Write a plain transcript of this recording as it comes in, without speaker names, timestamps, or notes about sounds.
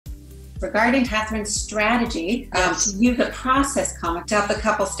Regarding Kathryn's strategy Yes. to use a process comment to help the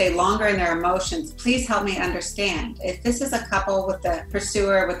couple stay longer in their emotions, please help me understand. If this is a couple with a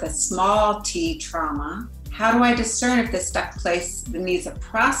pursuer with a small t trauma, how do I discern if this stuck place needs a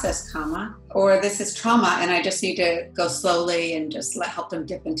process comma or this is trauma and I just need to go slowly and just help them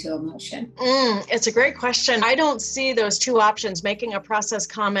dip into emotion? It's a great question. I don't see those two options, making a process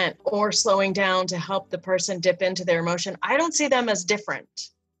comment or slowing down to help the person dip into their emotion. I don't see them as different.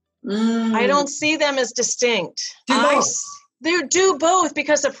 I don't see them as distinct. Do both. They do both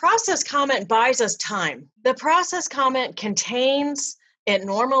because the process comment buys us time. The process comment contains, it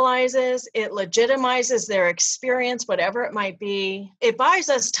normalizes, it legitimizes their experience, whatever it might be. It buys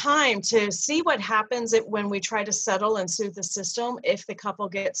us time to see what happens when we try to settle and soothe the system. If the couple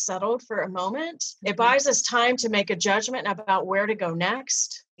gets settled for a moment, it buys us time to make a judgment about where to go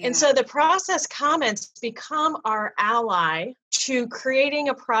next. Yeah. And so the process comments become our ally to creating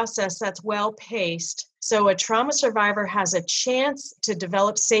a process that's well-paced. So a trauma survivor has a chance to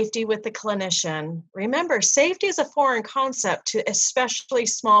develop safety with the clinician. Remember, safety is a foreign concept to especially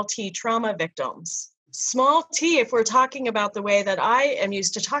small T trauma victims. Small t, if we're talking about the way that I am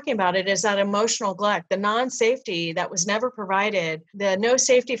used to talking about it, is that emotional neglect, the non-safety that was never provided, the no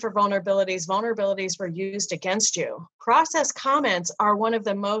safety for vulnerabilities. Vulnerabilities were used against you. Process comments are one of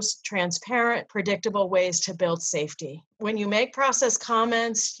the most transparent, predictable ways to build safety. When you make process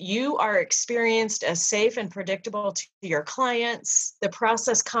comments, you are experienced as safe and predictable to your clients. The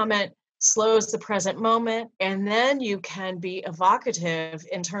process comment slows the present moment, and then you can be evocative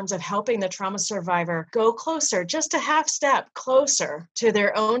in terms of helping the trauma survivor go closer, just a half step closer to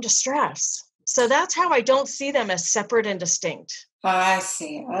their own distress. So that's how I don't see them as separate and distinct. I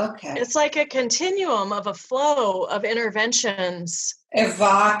see. Okay. It's like a continuum of a flow of interventions.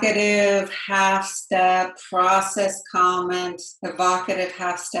 Evocative, half step, process comment, evocative,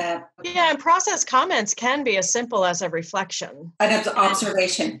 half step. Yeah, and process comments can be as simple as a reflection. An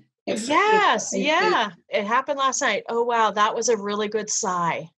observation. Yes, yeah. It happened last night. Oh, wow, that was a really good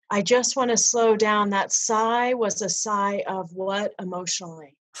sigh. I just want to slow down. That sigh was a sigh of what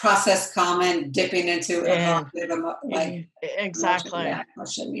emotionally? Process comment, dipping into evocative, exactly.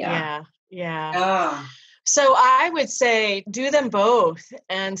 Emotion, Yeah. Oh. So I would say do them both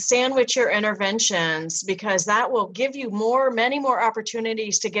and sandwich your interventions because that will give you many more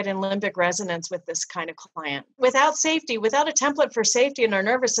opportunities to get in limbic resonance with this kind of client. Without safety, without a template for safety in our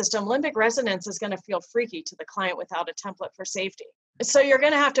nervous system, limbic resonance is going to feel freaky to the client without a template for safety. So you're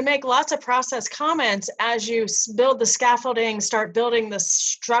going to have to make lots of process comments as you build the scaffolding, start building the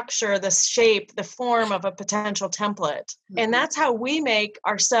structure, the shape, the form of a potential template. Mm-hmm. And that's how we make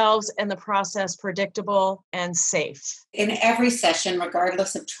ourselves and the process predictable and safe. In every session,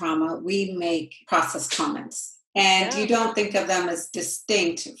 regardless of trauma, we make process comments. And you don't think of them as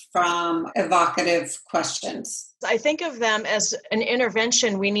distinct from evocative questions. I think of them as an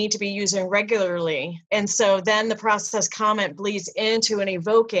intervention we need to be using regularly. And so then the process comment bleeds into an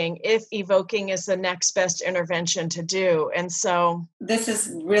evoking if evoking is the next best intervention to do. And so this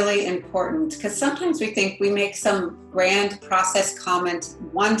is really important because sometimes we think we make some grand process comment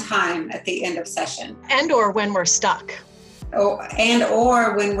one time at the end of session. And or when we're stuck. Or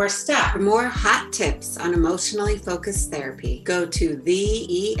when we're stuck. For more hot tips on emotionally focused therapy, go to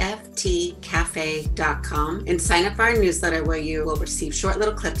theeftcafe.com and sign up for our newsletter where you will receive short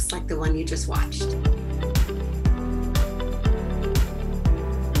little clips like the one you just watched.